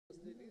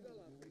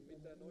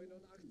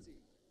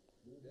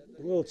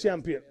the world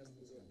champion,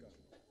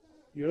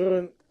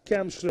 Jeroen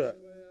Kampschreur.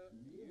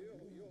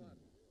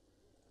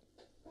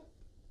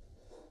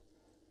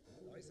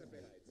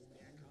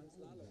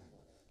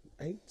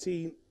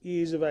 18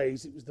 years of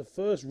age. It was the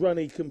first run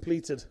he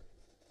completed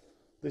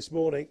this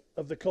morning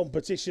of the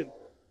competition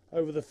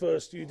over the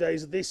first few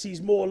days of this.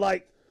 He's more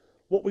like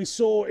what we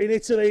saw in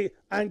Italy,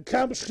 and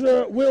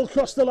Kampschreur will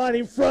cross the line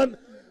in front.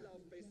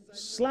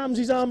 Slams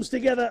his arms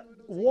together,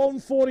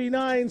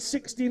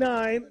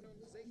 1:49.69.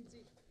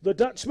 The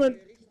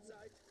Dutchman,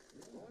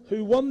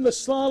 who won the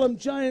slalom,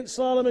 giant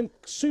slalom and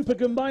super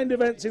combined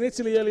events in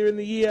Italy earlier in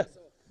the year,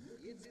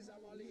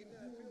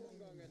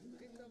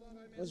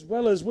 as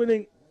well as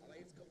winning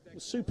the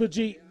Super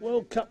G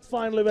World Cup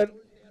final event.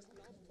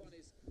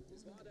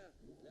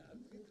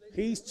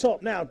 He's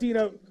top now.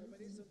 Dino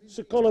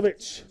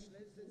Sokolovic,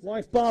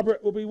 wife Barbara,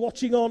 will be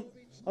watching on,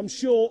 I'm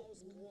sure.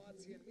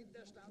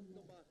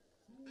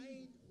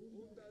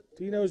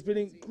 Dino's been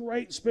in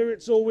great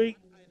spirits all week.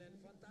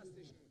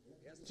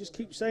 Just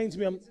keeps saying to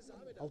me,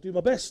 I'll do my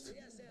best.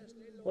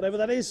 Whatever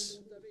that is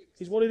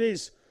what it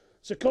is.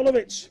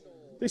 Sokolovic,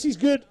 this is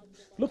good.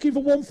 Looking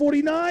for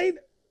 1:49.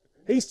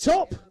 He's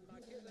top.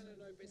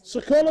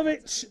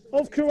 Sokolovic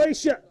of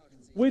Croatia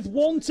with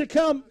one to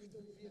come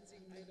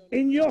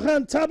in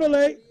Johan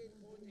Tabele.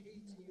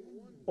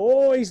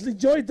 Oh, he's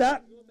enjoyed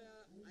that.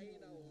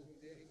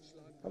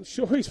 I'm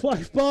sure his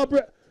wife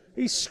Barbara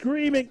is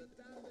screaming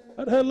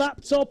at her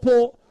laptop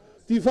or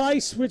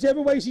device,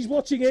 whichever way she's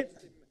watching it.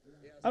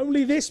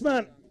 Only this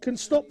man can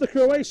stop the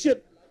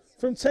Croatian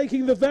from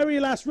taking the very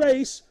last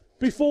race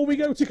before we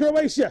go to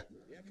Croatia.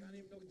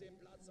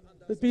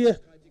 There'd be a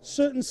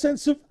certain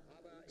sense of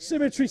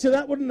symmetry to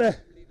that, wouldn't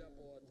there?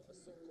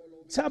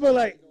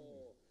 Tabele.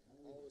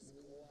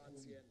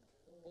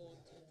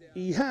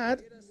 He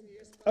had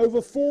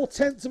over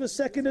 4/10 of a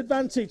second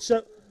advantage,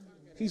 so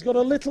he's got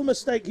a little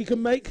mistake he can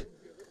make.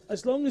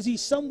 As long as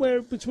he's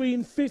somewhere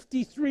between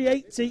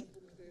 53.80,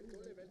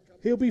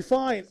 he'll be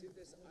fine.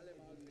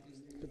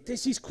 But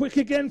this is quick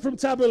again from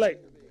Tabele.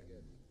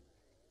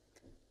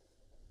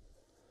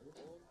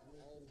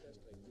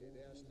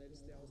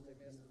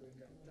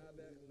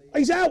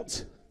 He's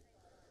out.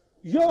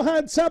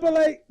 Johan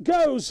Tabele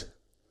goes.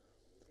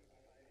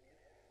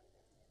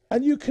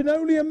 And you can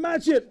only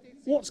imagine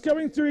what's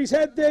going through his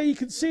head there. You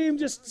can see him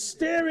just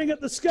staring at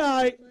the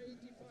sky.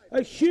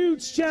 A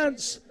huge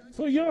chance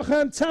for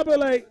Johan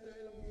Tabele.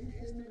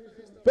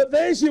 But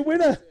there's your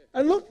winner.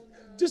 And look,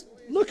 just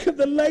look at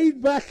the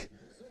laid-back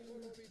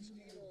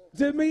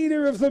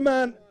demeanor of the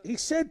man. He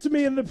said to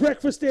me in the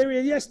breakfast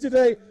area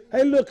yesterday,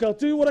 hey, look, I'll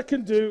do what I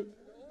can do.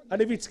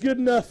 And if it's good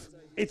enough,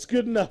 it's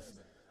good enough.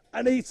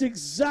 And it's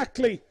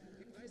exactly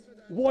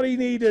what he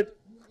needed.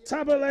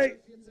 Tabele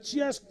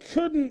just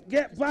couldn't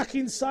get back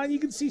inside. You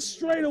can see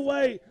straight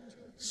away,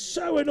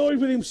 so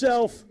annoyed with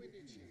himself.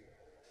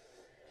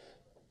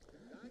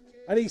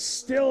 And he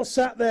still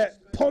sat there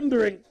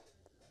pondering.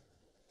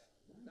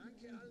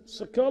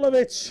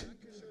 Sokolovic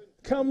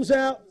comes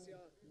out.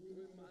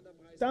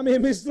 Damir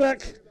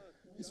Mislak,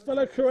 his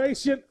fellow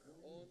Croatian.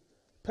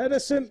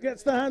 Pedersen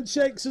gets the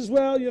handshakes as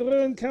well.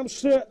 Jeroen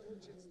Kampschreur,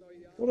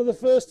 one of the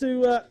first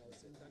to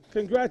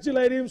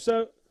congratulate him.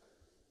 So,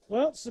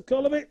 well,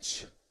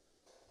 Sokolovic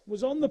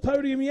was on the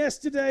podium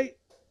yesterday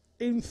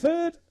in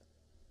third.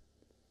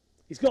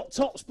 He's got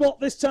top spot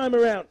this time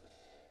around.